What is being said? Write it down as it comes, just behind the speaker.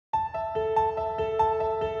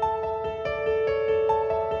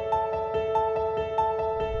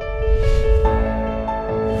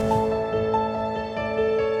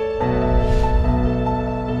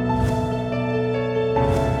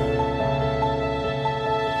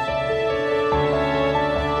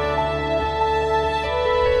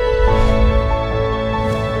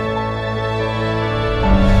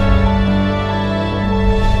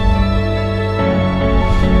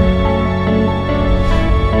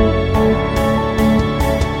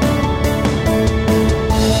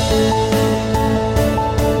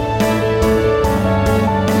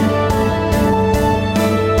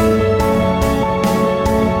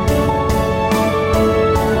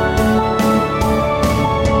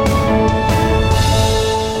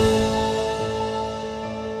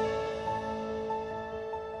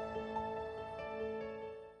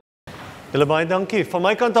Julle baie dankie. Van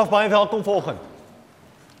my kant af baie welkom vanoggend.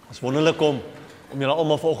 Het is wonderlik om julle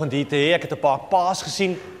almal vanoggend hier te hê. Ek het 'n paar paas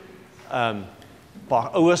gesien. 'n Paar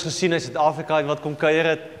ouers gesien uit Suid-Afrika wat kom kuier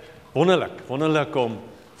het. Wonderlik om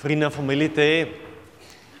vriende en familie te hê.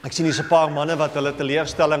 Ek sien hier's 'n paar manne wat hulle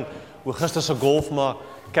teleurstelling oor gister se golf maar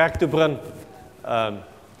kerk toe bring.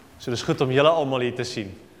 So dis goed om julle almal hier te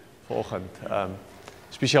sien vanoggend.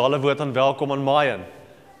 Spesiale woord aan welkom aan Mayan.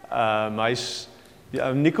 Hy's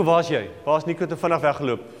Nico, waar is jy? Waar is Nico te vinnig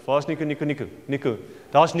weggeloop? Waar is Nico?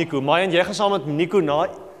 Daar's Nico. Mayan, jy gaan saam met Nico na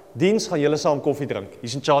diens gaan julle saam koffie drink.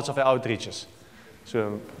 He's in charge of the outreaches.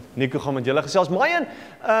 So Nico gaan met julle gesels. Mayan,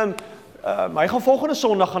 hy gaan volgende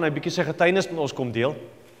Sondag gaan hy bietjie sy getuienis met ons kom deel.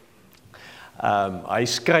 Hy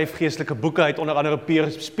skryf geestelike boeke, hy het onder andere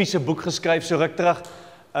Pierre Spies se boek geskryf so ruk terug.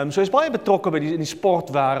 So hy's baie betrokke by in die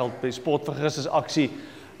sportwêreld, by Sport vir Christus aksie.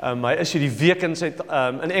 Hy is hier die week in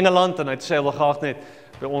Engeland en hy het sê hy wil graag net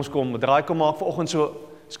by ons kom draai kom maak vanoggend, so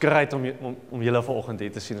is great om julle vanoggend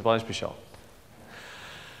hier te sien. Dit is baie spesiaal.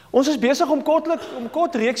 Ons is besig om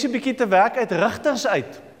kort reeksie bietjie te werk uit Rigters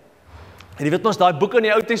uit. En jy weet ons daai boeke in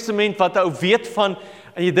die Ou Testament wat ou weet van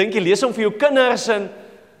en jy dink jy lees hom vir jou kinders en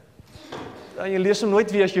jy lees hom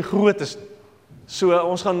nooit weer as jy groot is. So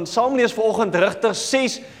ons gaan saam lees vanoggend Rigters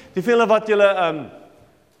 6. Die van julle wat julle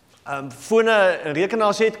fone en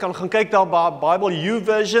rekenaars het, kan gaan kyk daar by Bible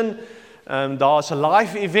YouVersion. Daar's 'n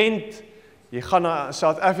live event. Jy gaan na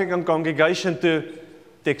South African Congregation toe,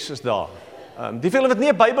 Texas daar. Die van julle wat nie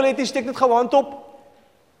 'n Bybel het nie, steek net gou hand op.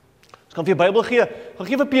 Ons kan vir jou Bybel gee. Gaan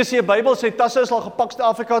gee vir PC 'n Bybel, sy tasse is al gepak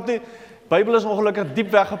Suid-Afrika toe. Bybel is ongelukkig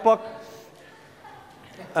diep weggepak.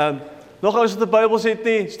 Nog ouers wat 'n Bybel het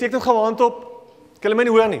nie, steek net gou hand op. Kan hulle my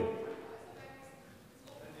nie hoor nie?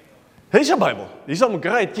 Hier's 'n Bybel. Hier's hom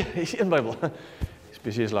great. Hier's 'n Bybel.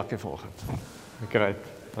 PC is lekker vanoggend. Great.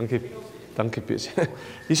 Dankie PC.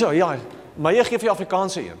 Hierso, ja. Maar jy gee vir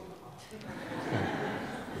Afrikaanse een.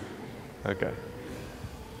 Okay.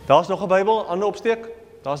 Daar's nog 'n Bybel, ander opsteek.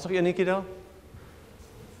 Daar's nog eenetjie daar.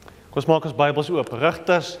 Kom ons maak ons Bybels oop.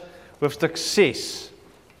 Rigters hoofstuk 6.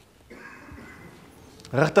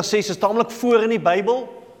 Rigters 6 is taamlik voor in die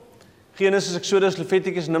Bybel. Genesis, Exodus,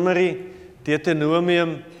 Levitikus, Numeri,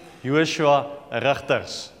 Deuteronomium, Joshua,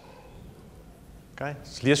 Rigters. Okay,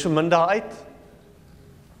 ons lees vir min daar uit.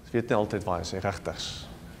 Ons weet nie altyd waar hy sê Rigters.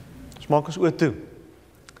 Ons maak ons oë toe.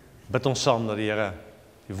 Bid ons saam dat die Here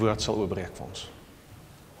die woord sal oopbreek vir ons.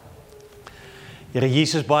 Here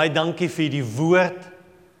Jesus, baie dankie vir die woord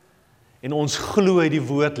en ons glo uit die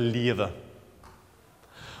woord lewe.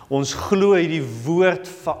 Ons glo uit die woord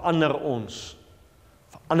verander ons,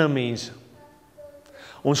 verander mense.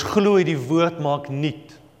 Ons glo uit die woord maak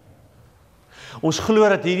nuut. Ons glo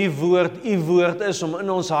dat hierdie woord, u woord is om in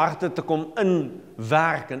ons harte te kom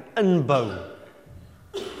inwerk en inbou.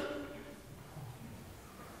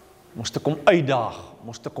 Om ons te kom uitdaag, om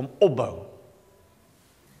ons te kom opbou.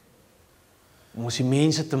 Om ons die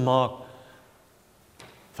mense te maak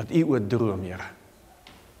wat u oor droom, Here.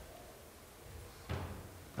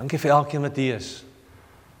 Dankie vir elkeen wat hier is.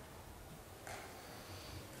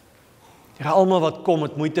 Here, almal wat kom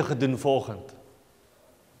het moeite gedoen vanoggend.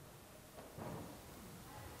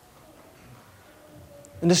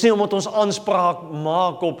 En dis nie omdat ons aanspraak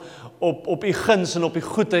maak op u guns en op u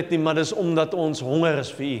goedheid nie, maar dis omdat ons honger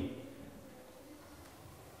is vir u.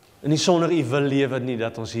 En nie sonder u wil lewe nie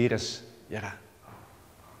dat ons hier is, Here.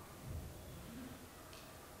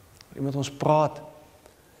 U moet ons praat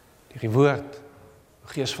deur die woord,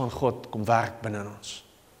 die Gees van God kom werk binne ons.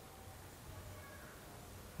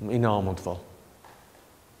 Om u naam ontwil.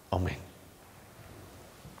 Amen.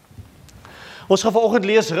 Ons gaan vanoggend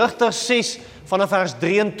lees Rigters 6 vanaf vers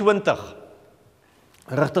 23.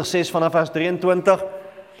 Rigters 6 vanaf vers 23.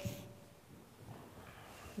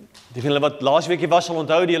 Die van julle wat laasweekie was sal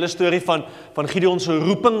onthou die hele storie van Gideon se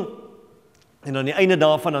roeping. En aan die einde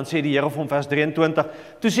daarvan dan sê die Here vir hom vers 23.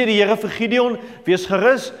 Toe sê die Here vir Gideon, wees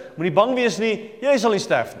gerus, moenie bang wees nie, jy sal nie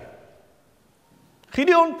sterf nie.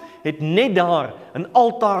 Gideon het net daar 'n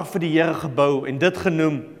altaar vir die Here gebou en dit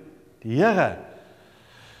genoem, die Here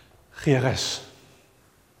gee rus.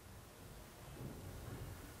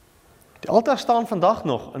 Die altaar staan vandag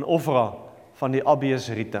nog in Ofra van die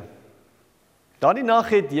Abiesriete. Daardie nag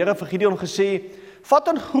het die Here vir Gideon gesê, vat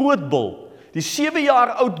 'n groot bul, die 7 jaar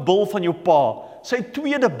oud bul van jou pa, sy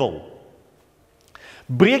tweede bul.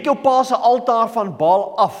 Breek jou pa se altaar van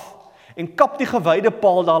Baal af en kap die gewyde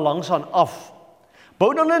paal daar langs aan af.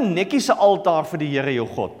 Bou dan 'n netjiese altaar vir die Here jou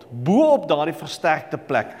God, bo op daardie versterkte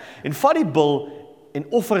plek en vat die bul en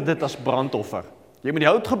offer dit as brandoffer. Jy moet die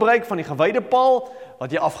hout gebruik van die gewyde paal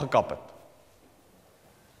wat jy afgekap het.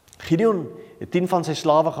 Gideon het 10 van sy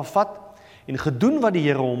slawe gevat en gedoen wat die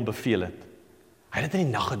Here hom beveel het. Hy het dit in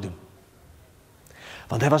die nag gedoen.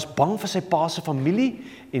 Want hy was bang vir sy pa se familie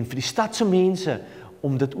en vir die stadse mense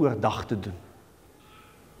om dit oordag te doen.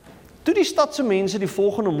 Toe die stadse mense die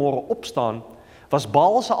volgende môre opstaan, was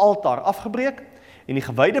Baal se altaar afgebreek en die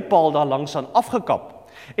gewyde paal daar langs aan afgekap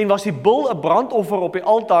en was die bul 'n brandoffer op die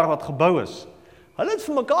altaar wat gebou is. Hulle het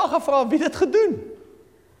vir mekaar gevra wie dit gedoen.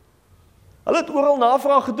 Hulle het oral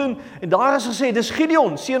navraag gedoen en daar is gesê dis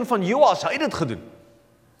Gideon, seun van Joas, hy het dit gedoen.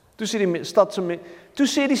 Toe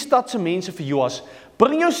sê die stadse mense vir Joas,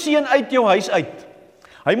 bring jou seun uit jou huis uit.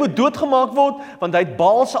 Hy moet doodgemaak word, want hy het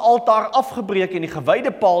Baal se altaar afgebreek en die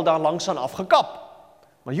gewyde paal daar langs aan afgekap.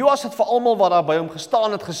 Maar Joas het vir almal wat daar by hom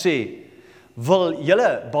gestaan het gesê, wil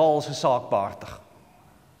julle Baal se saak behartig?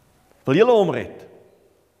 Wil julle hom red?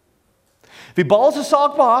 Wie Baal se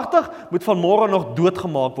saak behartig, moet van môre nog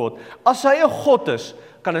doodgemaak word. As hy 'n god is,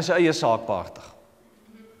 kan hy sy eie saak behartig.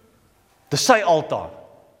 Dis sy altaar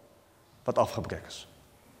wat afgebreek is.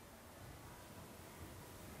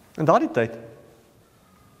 In daardie tyd,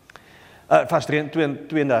 vers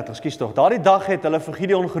 32, skuis tog. Daardie dag het hulle vir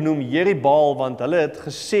Gideon genoem Jeribaal, want hulle het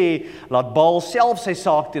gesê, laat Baal self sy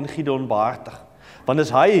saak teen Gideon behartig. Want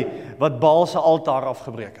dis hy wat Baal se altaar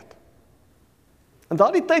afgebreek het. In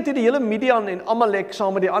daardie tyd het die hele Midian en Amalek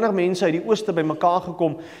saam met die ander mense uit die ooste bymekaar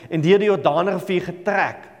gekom en deur die Jordaanrivier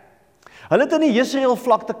getrek. Hulle het in die Jesreel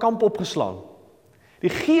vlakte kamp opgeslaan. Die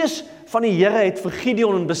gees van die Here het vir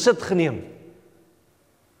Gideon in besit geneem.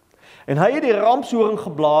 En hy het die ramshoring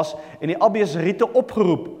geblaas en die Abiesriete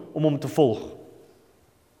opgeroep om hom te volg.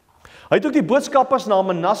 Hy het ook die boodskappers na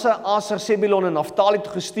Manasse, Aser, Sebulon en Naftali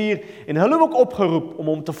toe gestuur en hulle ook opgeroep om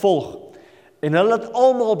hom te volg. En hulle het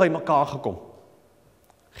almal bymekaar gekom.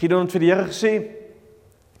 Gideon het vir die Here gesê,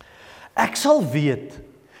 ek sal weet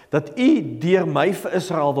dat u deur my vir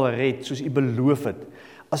Israel wil red, soos u beloof het,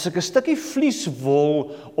 as ek 'n stukkie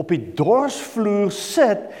vlieswol op die dorsvloer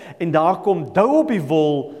sit en daar kom dou op die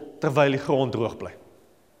wol terwyl die grond droog bly.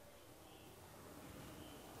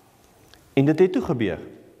 En dit het toe gebeur.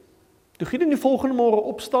 Toe Gideon die volgende môre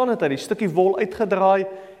opstaan, het hy die stukkie wol uitgedraai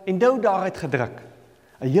en dou daaruit gedruk.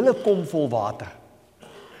 'n hele kom vol water.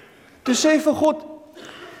 Toe sê hy vir God,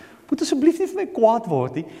 moet asseblief nie vir my kwaad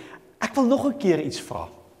word nie. Ek wil nog 'n keer iets vra.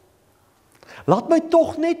 Laat my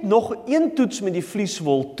tog net nog een toets met die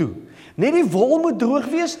vlieswol toe. Net die wol moet droog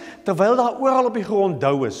wees, terwyl daar oral op die grond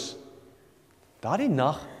dou is. Daardie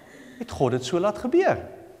nag het God dit so laat gebeur.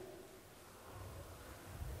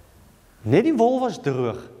 Net die wol was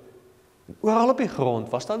droog, en oral op die grond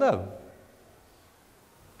was daar dou.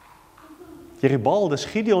 Jeribaal, dis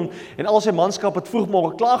Gideon en al sy manskap het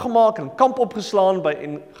vroegmôre klaargemaak en kamp opgeslaan by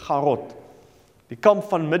En-Garot. Die kamp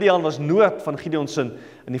van Midian was noord van Gideon se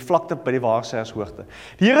in die vlakte by die Waarsêershoogte.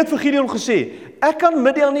 Die Here het vir Gideon gesê, ek kan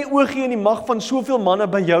Midian nie oorgee in die mag van soveel manne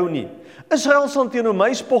by jou nie. Israel sal teenoor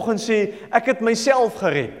my spog en sê, ek het myself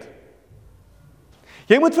gered.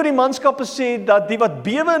 Jy moet vir die manskappe sê, dat die wat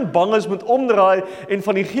bewe en bang is, moet omdraai en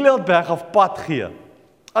van die Gileadberg af pad gee.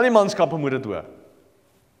 Al die manskappe moet dit hoor.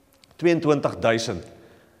 22.000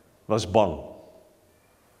 was bang.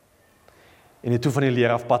 En het toe van die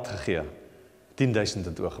leer af pad gegee. 10.000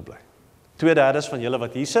 het oorgebly. 2/3 van julle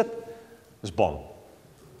wat hier sit, is bang.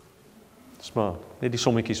 Dis maar net die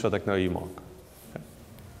sommetjies wat ek nou hier maak.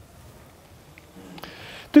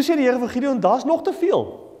 Toe sê die Here vir Gideon, daar's nog te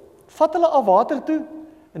veel. Vat hulle af water toe,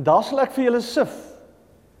 en daar sal ek vir julle sif.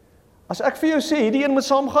 As ek vir jou sê, hierdie een moet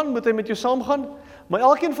saamgaan, moet hy met jou saamgaan, maar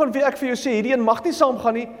elkeen van wie ek vir jou sê, hierdie een mag nie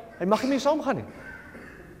saamgaan nie, hy mag nie saamgaan nie.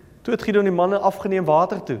 Toe het Gideon die manne afgeneem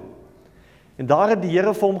water toe. En daar het die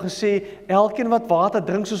Here vir hom gesê, elkeen wat water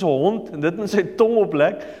drink soos 'n hond, en dit met sy tong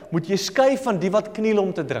oplek, moet jy skei van die wat kniel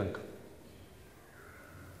om te drink.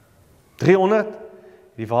 300,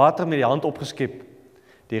 die water met die hand opgeskep,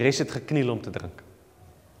 die res het gekniel om te drink.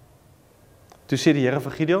 Toe sê die Here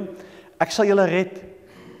vir Gideon, ek sal julle red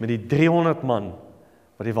met die 300 man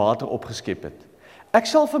wat die water opgeskep het. Ek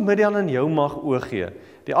sal vir Midian in jou mag oorgee,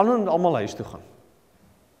 die ander moet almal huis toe gaan.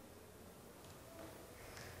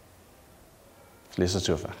 Lees dit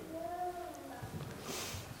sover.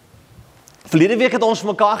 Verlede week het ons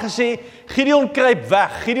vir mekaar gesê, Gideon kruip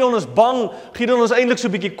weg, Gideon is bang, Gideon is eintlik so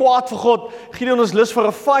 'n bietjie kwaad vir God, Gideon is lus vir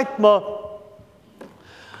 'n fight, maar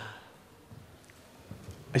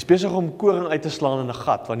hy is besig om koring uit te slaan in 'n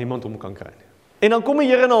gat waar niemand hom kan kry nie. En dan kom die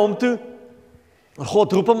Here na hom toe, en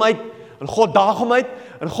God roep hom uit, en God daag hom uit,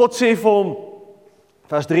 en God sê vir hom,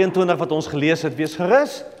 vers 23 wat ons gelees het, wees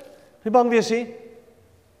gerus, nie bang wees nie.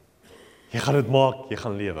 Jy gaan dit maak, jy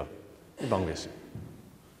gaan lewe. Nie bang wees nie.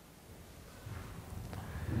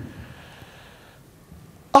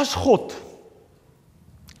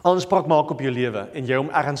 aanspraak maak op jou lewe en jy hom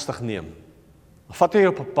ernstig neem, dan vat jy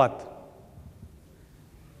op 'n pad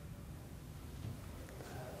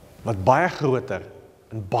wat baie groter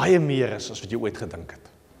en baie meer is as wat jy ooit gedink het.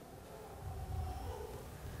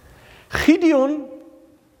 Gideon,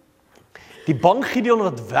 die bang Gideon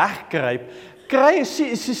wat wegkruip,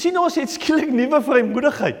 sien ons het skielik nuwe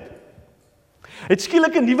vrymoedigheid. Het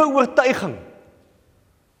skielik 'n nuwe oortuiging.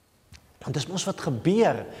 Want dis mos wat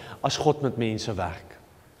gebeur as God met mense werk.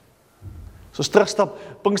 Soos terugstap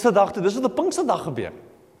Pinksterdag toe, dis wat op Pinksterdag gebeur.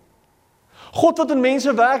 God wat in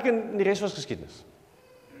mense werk en die res was geskiedenis.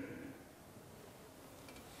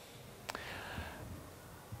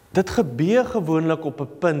 Dit gebeur gewoonlik op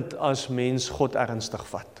 'n punt as mens God ernstig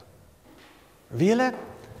vat. Weet julle,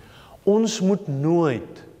 ons moet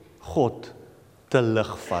nooit God te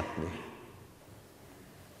lig vat nie.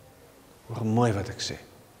 Hoor mooi wat ek sê.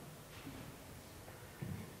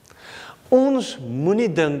 Ons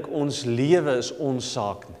moenie dink ons lewe is ons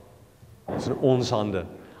saak nie. Dit is in ons hande,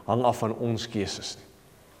 hang af van ons keuses nie.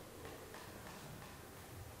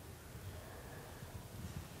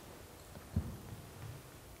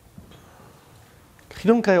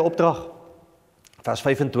 Gideon kry 'n opdrag, vers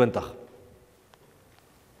 25.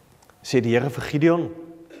 Sê die Here vir Gideon,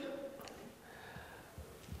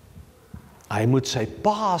 hy moet sy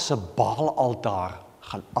pa se Baalaltaar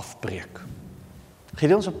gaan afbreek.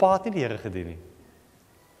 Gideon se pa het nie die Here gedien nie.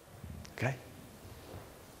 Okay.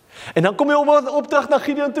 En dan kom hy opdrag na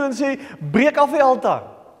Gideon toe en sê, breek af die altaar.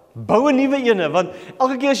 Bou 'n nuwe ene, want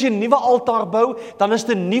elke keer as jy 'n nuwe altaar bou, dan is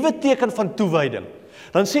dit 'n nuwe teken van toewyding.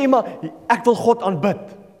 Dan sê jy maar, ek wil God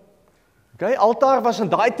aanbid. Okay, altaar was in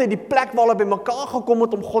daai tyd die plek waar hulle bymekaar gekom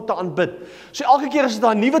het om God te aanbid. So elke keer is dit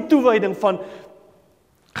 'n nuwe toewyding van,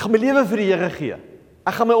 ek gaan my lewe vir die Here gee.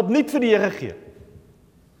 Ek gaan my opnuut vir die Here gee.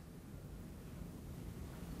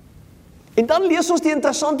 En dan lees ons die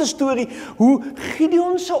interessante storie, hoe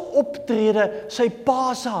Gideon se optrede sy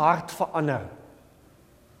pa se hart verander.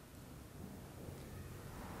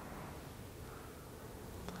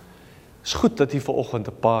 Is goed dat hier vanoggend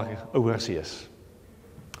 'n paar ouers hier is.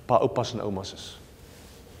 'n Paar oupas en oumas is.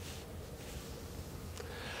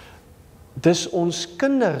 Dis ons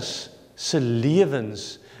kinders se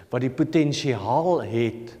lewens wat die potensiaal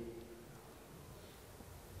het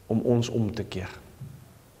om ons om te keer.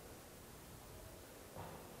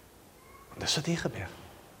 Dis wat hier gebeur.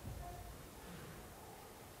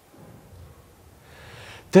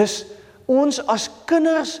 Dis ons as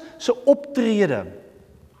kinders se optrede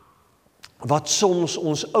wat soms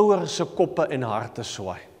ons ouers se koppe en harte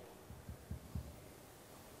swaai.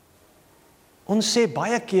 Ons sê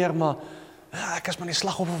baie keer maar, ek is maar die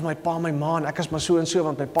slagoffer van my pa en my ma, en ek is maar so en so,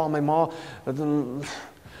 want my pa en my ma,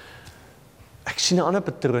 ek sien 'n ander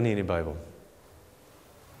patroon hier in die Bybel.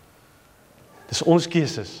 Dis ons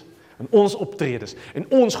keuses, en ons optredes, en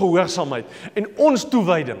ons gehoorsaamheid, en ons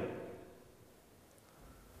toewyding,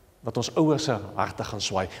 wat ons ouers se harte gaan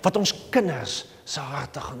swaai, wat ons kinders se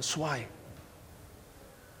harte gaan swaai.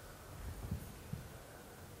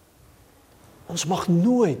 Ons mag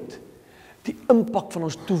nooit die impak van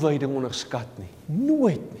ons toewyding onderskat nie.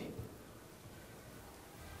 Nooit nie.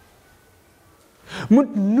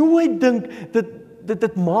 Moet nooit dink,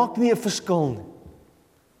 dit maak nie 'n verskil nie.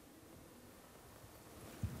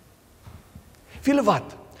 Weet julle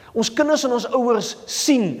wat? Ons kinders en ons ouers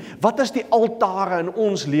sien, wat is die altare in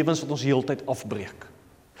ons lewens wat ons heeltyd afbreek?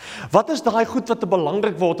 Wat is daai goed wat te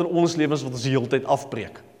belangrik word in ons lewens wat ons heeltyd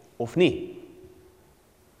afbreek? Of nie?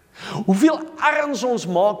 Hoeveel erns ons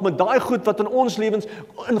maak met daai goed wat in ons lewens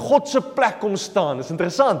in God se plek kom staan. Dis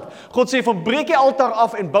interessant. God sê van breek die altaar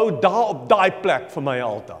af en bou daar op daai plek vir my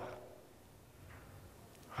altaar.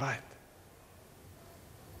 Right.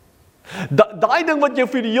 Daai ding wat jou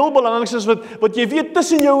vir die heel belangrikste is, wat jy weet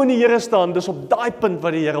tussen jou en die Here staan, dis op daai punt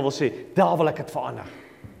wat die Here wil sê, daar wil ek dit verander.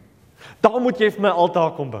 Daar moet jy vir my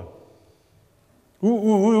altaar kom bou.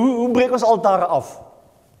 Hoe breek ons altare af?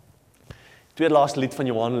 Tweede laaste lied van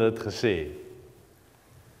Johan het dit gesê.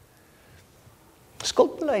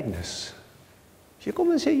 Skuldbelydenis. As jy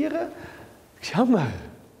kom en sê, Here, ek is jammer,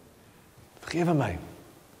 vergewe my.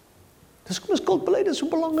 Dis kom 'n skuldbelydenis so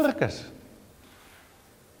belangrik is.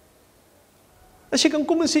 As jy kan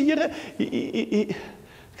kom en sê, Here, ek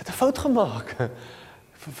het 'n fout gemaak,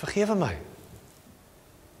 vergewe my.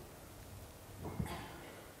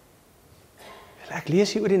 Ek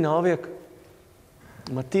lees hier oor die naweek,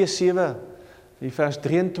 Matteus 7, die vers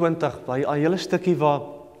 23, by 'n hele stukkie waar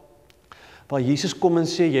Jesus kom en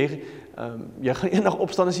sê, jy gaan eendag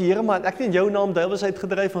opstaan en sê, Here, maar ek het in jou naam duiwels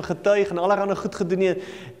uitgedryf en getuig en allerhande goed gedoen nie.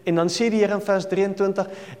 En dan sê die Here in vers 23,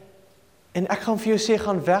 En ek gaan vir jou sê,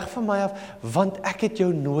 gaan weg van my af, want ek het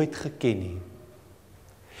jou nooit geken nie.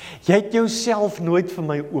 Jy het jouself nooit vir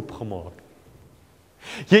my oopgemaak.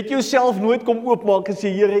 Jy het jouself nooit kom oopmaak en sê,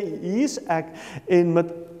 Here, hier is ek, en met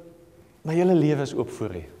my hele lewe is oop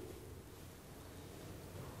voor U.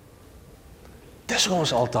 Dis hoe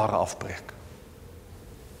ons altare afbreek.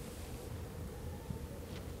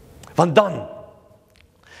 Want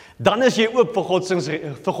dan is jy oop vir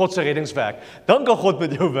God se reddingswerk. Dan kan God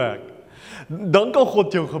met jou werk. Dan kan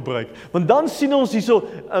God jou gebruik. Want dan sien ons hierso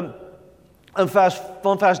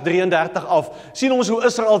van vers 33 af, sien ons hoe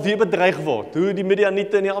Israel weer bedreig word. Hoe die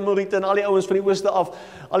Midianiete en die Amoriete en al die ouens van die ooste af,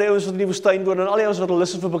 al die ouens wat in die woestyn woon en al die ouens wat hulle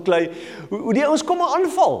lus is vir beklei, hoe die ouens kom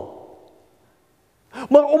aanval.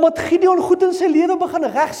 Maar omdat Gideon goed in sy lewe begin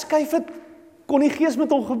regskuif het, kon die Gees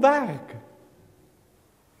met hom gewerk.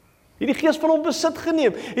 Het die Gees van hom besit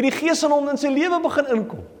geneem, het die Gees van hom in sy lewe begin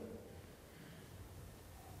inkom.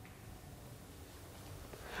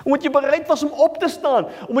 Omdat jy bereid was om op te staan,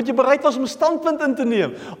 omdat jy bereid was om standpunt in te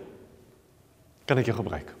neem, kan ek jou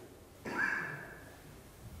gebruik.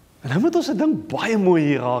 En nou moet ons 'n ding baie mooi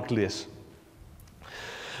hier raak lees.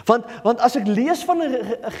 Want as ek lees van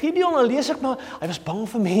Gideon, dan lees ek maar, hy was bang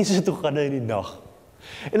vir mense toe gaan in die nag.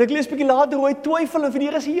 En ek lees bietjie later hoe hy twyfel en vir die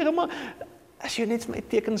Here sê, Here, maar as jy net vir my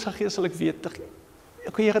tekens sal gee, sal ek weet.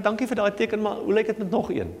 Okay, Here, dankie vir daai teken, maar hoe lyk dit met nog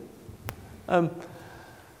een?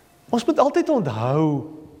 Ons moet altyd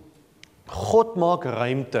onthou, God maak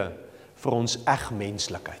ruimte vir ons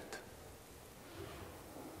menslikheid.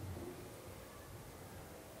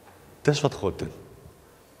 Dis wat God doen.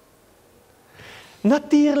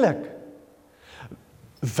 Natuurlik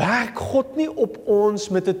werk God nie op ons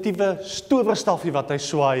met 'n tipe stowerstafie wat hy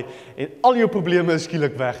swaai en al jou probleme is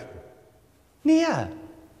skielik weg. Nee.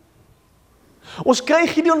 Ons kry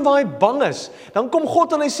Gideon waar hy bang is. Dan kom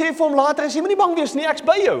God en hy sê vir hom later, hy sê, moenie bang wees nie, ek's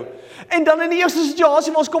by jou. En dan in die eerste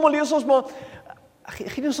situasie waar ons kom en lees ons maar,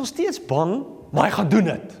 Gideon is nog steeds bang, maar hy gaan doen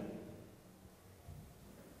dit.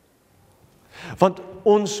 Want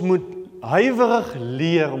ons moet huiwerig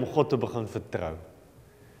leer om God te begin vertrou.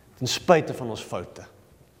 Ten spyte van ons foute.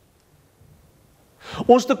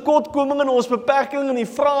 Ons tekortkominge en ons beperkings en die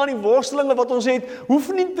vrae en die worstelinge wat ons het,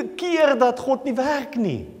 hoef nie te keer dat God nie werk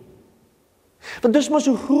nie. Want dis mos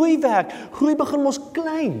hoe groei werk. Groei begin mos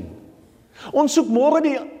klein. Ons soek môre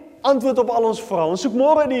die antwoord op al ons vrae. Ons soek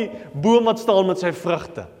môre die boom wat staan met sy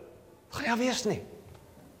vrugte. Gaan ja wees nie.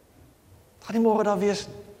 Gaan nie môre daar wees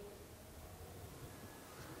nie.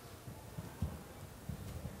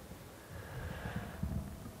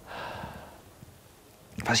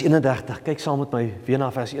 Vers 31, kyk saam met my weer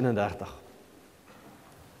na vers 31.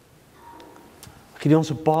 Gideon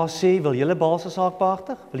se pa sê, wil julle Baal se saak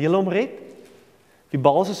behartig? Wil julle hom red? Wie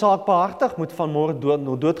Baal se saak behartig, moet van môre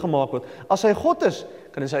doodgemaak word. As hy God is,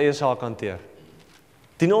 kan hy sy eie saak hanteer.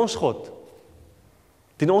 Dien ons God.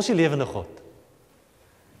 Dien ons die lewende God.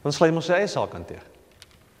 Dan sal hy mos sy eie saak hanteer.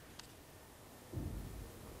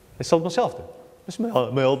 Hy sal homself doen. Dis my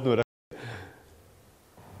hulp nodig.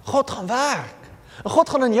 God gaan werk. En God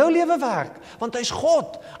gaan in jou lewe werk, want hy's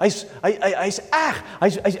God. Hy's eg.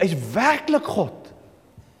 Hy's werklik God.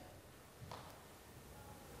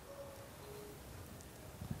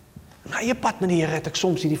 My eie pad met die Here het ek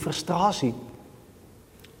soms hierdie frustrasie.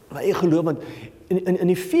 My eie geloof, want in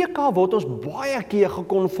die VK word ons baie keer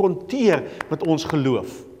gekonfronteer met ons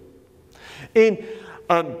geloof. En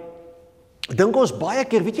dink ons baie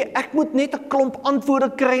keer, weet jy, ek moet net 'n klomp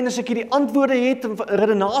antwoorde kry en as ek hierdie antwoorde het en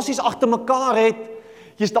redenasies agter mekaar het,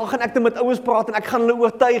 dan gaan ek met ouens praat en ek gaan hulle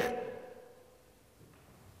oortuig.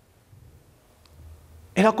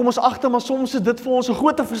 En dan kom ons agter, maar soms is dit vir ons 'n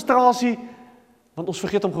groot frustrasie, want ons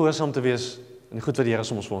vergeet om gehoorsaam te wees en die goed wat die Here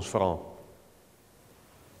soms vir ons vra.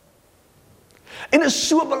 En dit is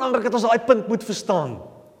so belangrik dat ons daai punt moet verstaan.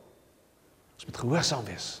 Ons moet gehoorsaam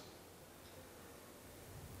wees.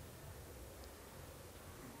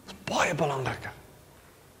 Dit is baie belangriker.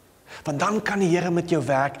 Want dan kan die Here met jou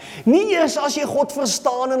werk. Nie eers as jy God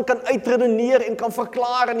verstaan en kan uitredeneer en kan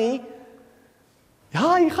verklaar nie.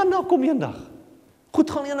 Ja, jy gaan nou kom eendag.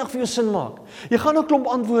 Goed gaan eendag vir jou sin maak. Jy gaan 'n klomp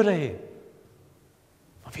antwoorde hê.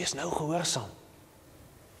 Maar wees nou gehoorsaam.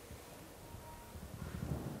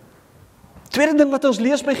 Tweede ding wat ons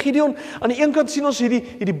lees by Gideon, aan die een kant sien ons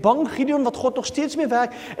hierdie bang Gideon wat God nog steeds mee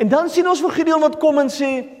werk, en dan sien ons vir Gideon wat kom en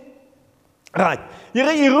sê, right,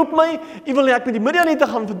 Here, U roep my, U wil nie ek met die Midianiete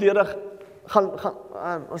gaan verdedig,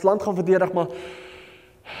 ons land gaan verdedig, maar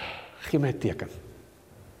gee my 'n teken.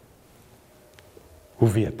 Hoe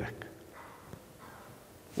weet ek?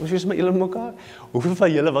 Ons is met julle mekaar. Hoeveel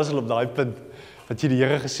van julle was al op daai punt wat jy die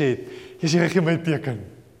Here gesê het, Here, gee my 'n teken.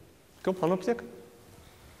 Kom, hand opsteek.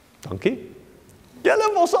 Dankie.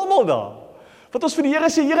 Julle was almal daar. Wat ons vir die Here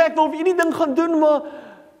sê, Here, ek wil vir U die ding gaan doen, maar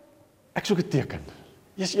ek soek 'n teken.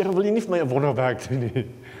 Jesus, Here, wil U nie vir my 'n wonderwerk doen nie?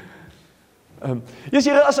 Jesus,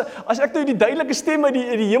 Here, as ek nou die duidelike stem uit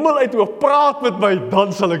die hemel uit hoor praat met my,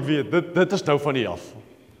 dan sal ek weet, dit is nou van U af.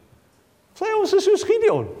 Sê ons is soos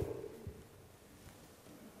Gideon.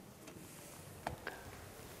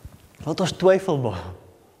 Laat ons twyfel maar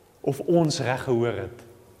of ons reg gehoor het,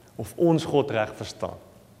 of ons God reg verstaan.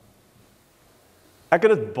 Ek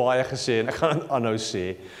het dit baie gesê en ek gaan dit aanhou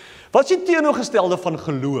sê. Wat is die teenoorgestelde van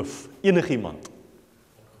geloof? Enigiemand.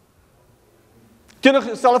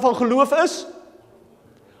 Teenoorgestelde van geloof is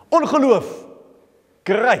ongeloof.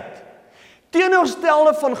 Great.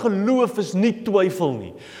 Teenoorgestelde van geloof is nie twyfel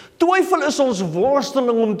nie. Twyfel is ons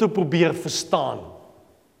worsteling om te probeer verstaan.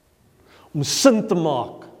 Om sin te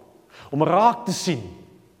maak. Om raak te sien.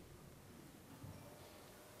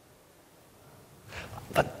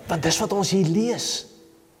 Want dis wat ons hier lees.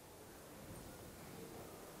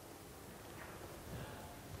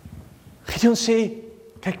 Gideon sê,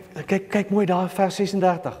 kyk mooi daar, vers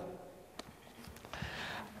 36.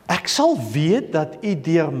 Ek sal weet dat U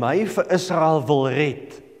deur my vir Israel wil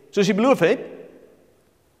red, soos U beloof het,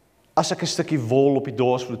 as ek 'n stukkie wol op die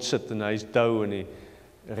dorsvloed sit en hy is dou en die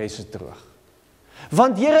res is droog.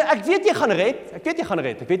 Want Here, ek weet jy gaan red, ek weet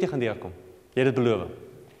jy gaan deurkom. Jy het dit beloof.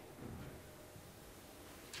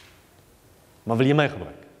 Maar wil jy my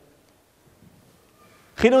gebruik?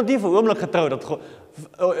 Gideon het nie vir 'n oomblik getrou dat God,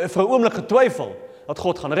 vir 'n oomblik getwyfel dat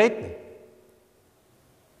God gaan red nie.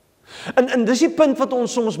 En dis die punt wat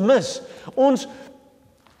ons soms mis. Ons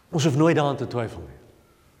hoef nooit daaraan te twyfel nie.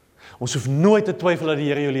 Ons hoef nooit te twyfel dat die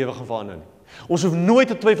Here jou lewe gaan verander nie. Ons hoef nooit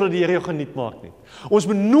te twyfel dat die Here jou geniet maak nie. Ons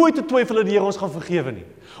moet nooit te twyfel dat die Here ons gaan vergewe nie.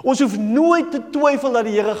 Ons hoef nooit te twyfel dat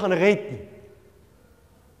die Here gaan red nie.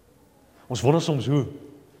 Ons wonder soms hoe,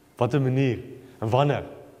 wat 'n manier en wanneer.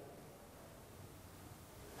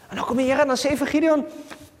 En dan kom die Here en dan sê vir Gideon,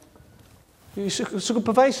 jy soek 'n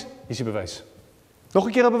bewys, hier is die bewys. Nog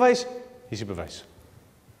 'n keer 'n bewys, hier is die bewys.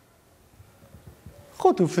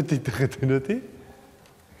 God hoef dit nie te gedoen het nie.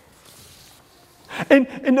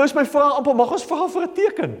 En nou is my vraag amper, mag ons vra vir 'n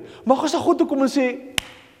teken? Mag ons na God toe kom en sê,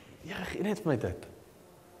 Here, gee net vir my dit.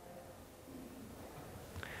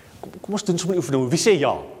 Kom ons doen so 'n oefening. Wie sê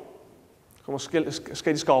ja? Kom ons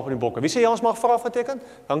skei die skaap in die bokke. Wie sê ja, ons mag vra vir 'n teken?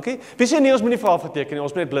 Dankie. Wie sê nee, ons moet nie vra vir 'n teken nie,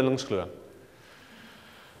 ons moet net blindings glo.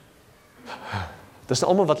 Dis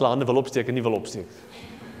almal wat hulle hande wil opsteek en nie wil opsteek.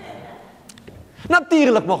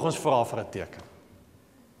 Natuurlik mag ons vra vir 'n teken.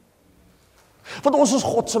 Want ons is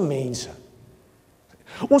God se mense.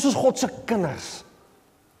 Ons is God se kinders.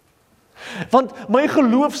 Want my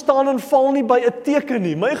geloof staan en val nie by 'n teken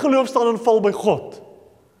nie. My geloof staan en val by God.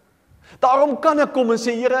 Daarom kan ek kom en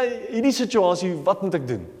sê, Here, hierdie situasie, wat moet ek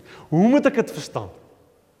doen? Hoe moet ek dit verstaan?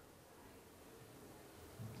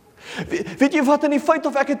 Weet jy wat, in die feit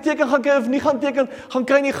of ek 'n teken gaan kry of nie gaan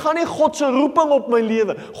kry nie, gaan nie God se roeping op my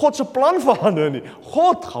lewe, God se plan verander nie.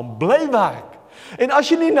 God gaan bly werk. En as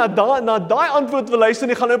jy nie na daai antwoord wil luister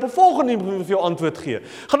nie, gaan hy op 'n volgende manier vir jou antwoord gee.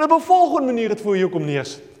 Gaan hy op 'n volgende manier dit vir jou kom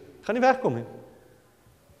neersit. Gaan nie wegkom nie.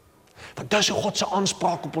 Want dis hoe God se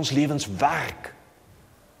aanspraak op ons lewens werk.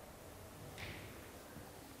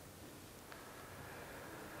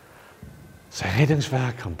 Sy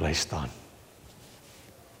reddingswerk gaan bly staan.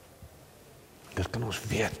 Dit kan ons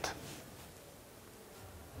weet.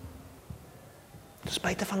 Ten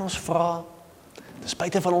spyte van ons vrae, ten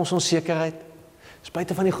spyte van ons onsekerheid, ten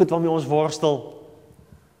spyte van die goed waarmee ons worstel,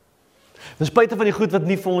 ten spyte van die goed wat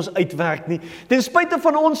nie vir ons uitwerk nie, ten spyte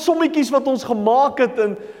van ons sommetjies wat ons gemaak het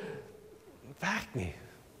en werk nie.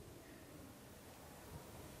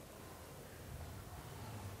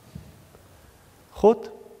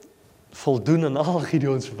 God voldoen aan al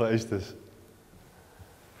Gideon se vereistes.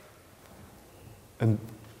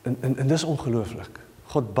 En dis ongelooflik.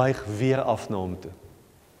 God buig weer af na hom toe.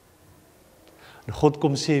 En God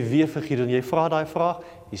kom sê weer vir Gideon, jy vra daai vraag,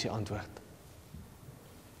 hier is die antwoord.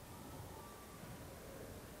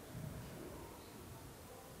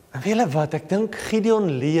 En weet julle wat, ek dink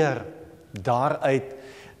Gideon leer daaruit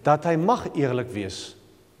dat hy mag eerlik wees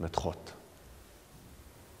met God.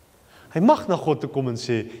 Hy mag na God toe kom en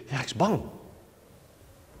sê, ja, ek's bang.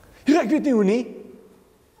 Here, ek weet nie hoe nie.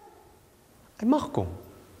 Hy mag kom.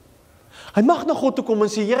 Hy mag na God toe kom en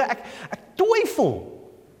sê, Here, ek twyfel.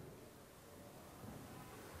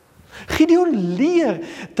 Gideon leer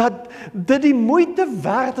dat dit die moeite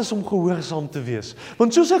werd is om gehoorsaam te wees.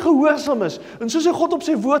 Want soos hy gehoorsaam is, en soos hy God op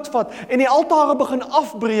sy woord vat, en die altare begin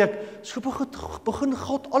afbreek, so begin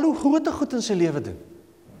God al hoe groter goed in sy lewe doen.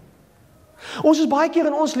 Ons is baie keer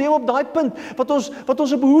in ons lewe op daai punt, wat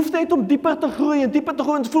ons 'n behoefte het om dieper te groei, en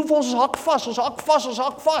voel vir ons hak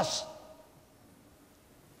vas.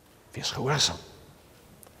 Wees gehoorsaam.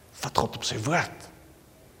 Vat God op sy woord.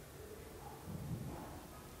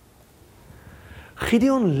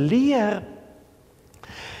 Gideon leer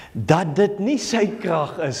dat dit nie sy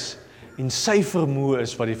krag is en sy vermoë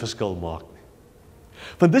is wat die verskil maak nie.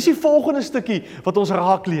 Want dis die volgende stukkie wat ons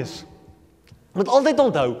raak lees. Moet altyd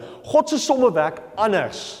onthou, God se somme werk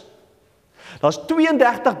anders. Daar's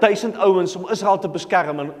 32,000 ouens om Israel te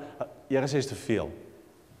beskerm, en Here sê is te veel.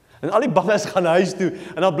 En al die banges gaan huis toe,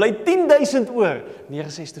 en dan bly 10,000 oor, en Here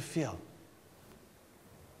sê is te veel.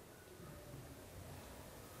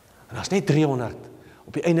 En daar's net 300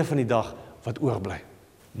 op die einde van die dag wat oorbly.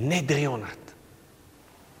 Net 300.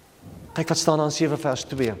 Kyk wat staan daar in 7 vers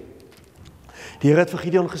 2. Die Here het vir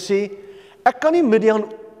Gideon gesê, ek kan nie Midian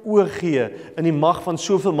oorgee in die mag van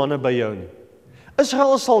soveel manne by jou nie.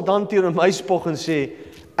 Israel sal dan teenoor my spog en sê,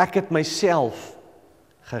 ek het myself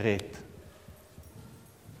gered.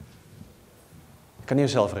 Jy kan nie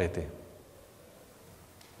jouself red nie.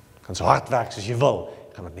 Jy kan so hard werk soos jy wil,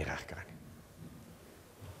 jy gaan dit nie reg kry nie.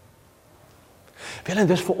 Wel, en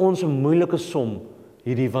dis vir ons 'n moeilike som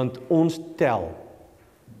hierdie, want ons tel.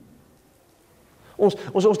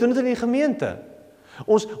 Ons doen dit in die gemeente.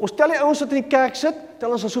 Ons tel die ouens wat in die kerk sit,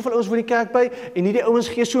 tel ons al soveel ouens voor die kerk by, en hierdie ouens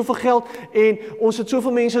gee soveel geld, en ons het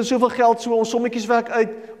soveel mense en soveel geld, so ons sommetjies werk uit,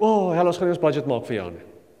 ons gaan nie ons budget maak vir jou nie.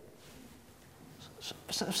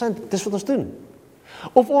 Dis wat ons doen.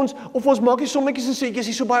 Of ons maak die sommetjies en sê, jy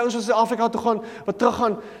is so baie ons wat in Afrika toe gaan, wat terug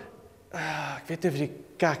gaan, ek weet nie of die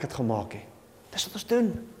kerk het gemaak nie. Dis wat ons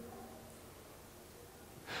doen.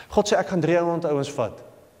 God sê, ek gaan 300 ouens vat,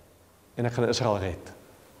 en ek gaan Israel red.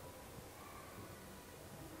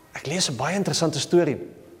 Ek lees 'n baie interessante storie.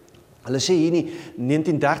 Hulle sê hier in die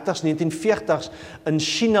 1930s, 1940s, in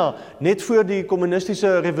China, net voor die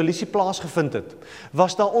kommunistiese revolusie plaasgevind het,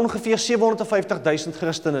 was daar ongeveer 750,000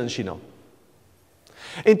 Christene in China.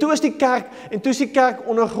 En toe is die kerk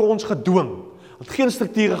ondergronds gedwing. Het geen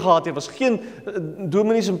strukture gehad nie, was geen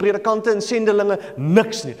dominees en predikante en sendelinge,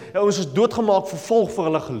 niks nie. Ons is doodgemaak, vervolg vir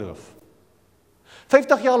hulle geloof.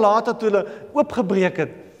 50 jaar later, toe hulle oopgebreek het,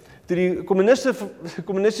 toe die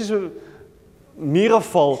kommunistiese mure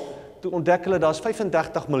val, toe ontdek hulle, daar is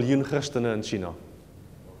 35 miljoen Christene in China.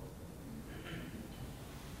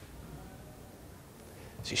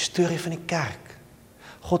 Dis die storie van die kerk.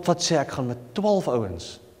 God wat sê, ek gaan met 12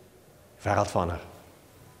 ouens wêreld verander.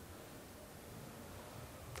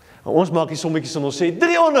 En ons maak die sommetjies en ons sê,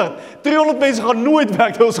 300 mense gaan nooit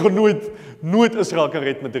werk, ons gaan nooit Israel kan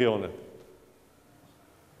red met 300.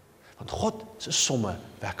 Want God se somme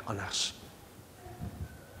werk anders.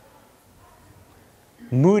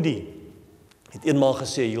 Moody het eenmaal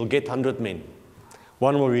gesê, you'll get 100 men.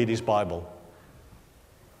 One will read his Bible.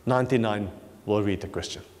 99 will read the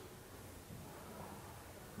Christian.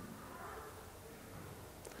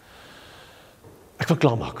 Ek wil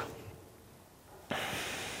klaarmaak.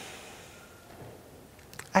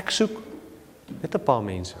 Ek soek net 'n paar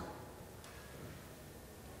mense.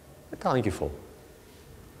 Net 'n handjievol.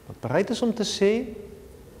 Wat bereid is om te sê,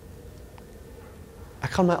 ek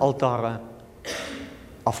gaan my altare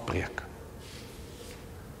afbreek.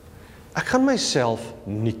 Ek gaan myself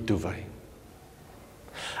nie toewy.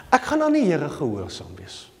 Ek gaan aan die Here gehoorsaam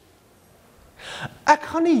wees. Ek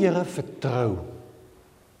gaan die Here vertrou.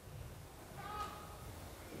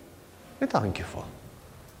 Net 'n handjievol.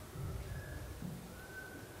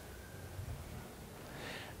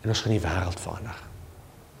 En ons gaan die wêreld verander.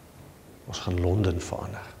 Ons gaan Londen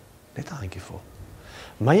verander. Net 'n handjievol.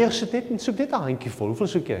 Meyer soek net 'n handjievol. Hoeveel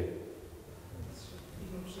soek jy?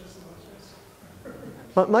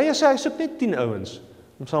 Maar Meyer sê hy soek net 10 ouens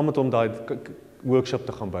om saam met hom daai workshop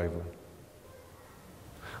te gaan bywoon.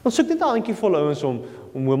 Ons soek net 'n handjievol ouens om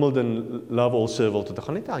Wimbledon Love All Servile toe te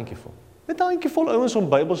gaan, net 'n handjievol. Net 'n handjievol ouens om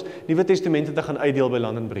Bybels, Nuwe Testamente te gaan uitdeel by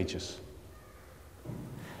London Bridges.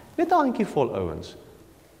 Net 'n handjievol ouens.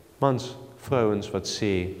 Mans, vrouens wat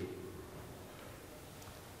sê,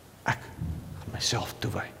 ek gaan myself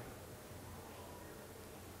toewy.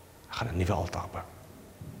 Ek gaan 'n nuwe altaar bou.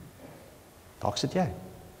 Dalk sit jy.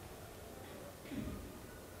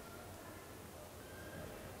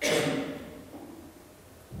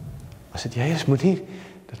 As dit jy is, moet nie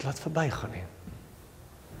dit laat verbygaan nie.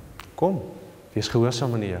 Kom, wees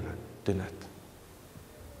gehoorsaam aan die Here, doen dit.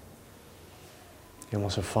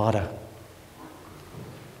 Hemelse Vader,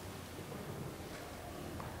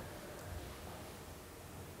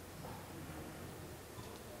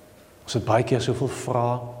 ons het baie keer soveel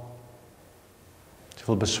vrae,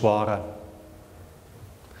 soveel besware,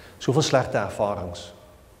 Soveel slegte ervarings.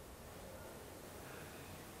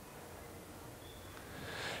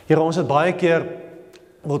 Here, ons het baie keer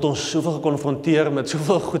word ons soveel gekonfronteer met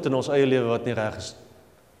soveel goed in ons eie lewe wat nie reg is.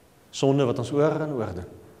 Sonde wat ons oor en oor doen.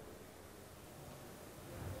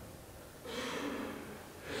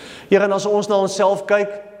 Here, en as ons na onsself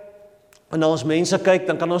kyk en na ons mense kyk,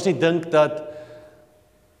 dan kan ons nie dink dat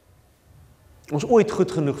ons ooit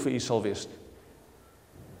goed genoeg vir U sal wees nie.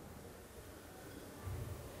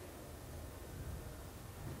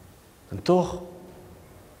 En tog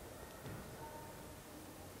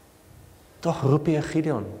roep hy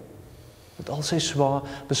Gideon met al sy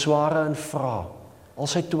besware en vrae, al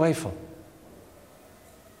sy twyfel.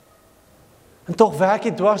 En tog werk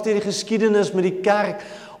hy dwars deur die geskiedenis met die kerk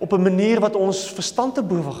op 'n manier wat ons verstand te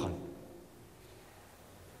bowe gaan.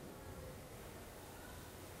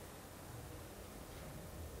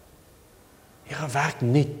 Here, werk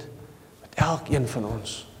niet met elkeen van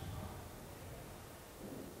ons.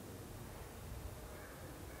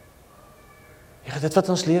 Here, dit wat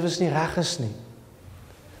ons lewens nie reg is nie,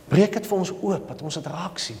 breek dit vir ons oop, dat ons dit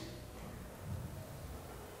raak sien.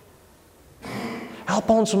 Help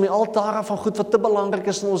ons om die altare van goed wat te belangrik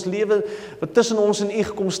is in ons lewe, wat tussen ons en U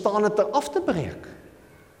gekom staan het, af te breek.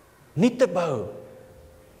 Nie te bou.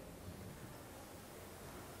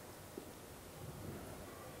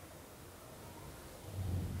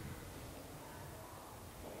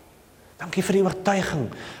 Dankie vir die oortuiging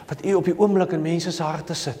wat U op die oomblik in mense se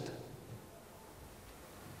harte sit.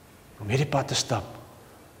 Om hierdie pad te stap,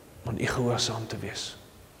 om aan U gehoorsaam te wees.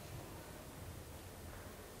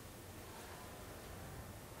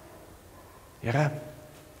 Here,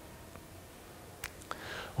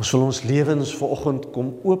 ons wil ons lewens vanoggend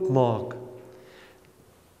kom oopmaak,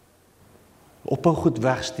 ophou goed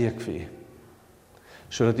wegsteek vir U,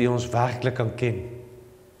 sodat U ons werklik kan ken,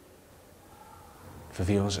 vir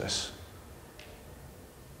wie ons is.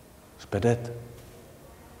 Ons bid dit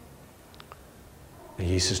in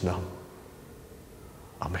Jesus naam.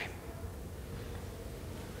 Amen.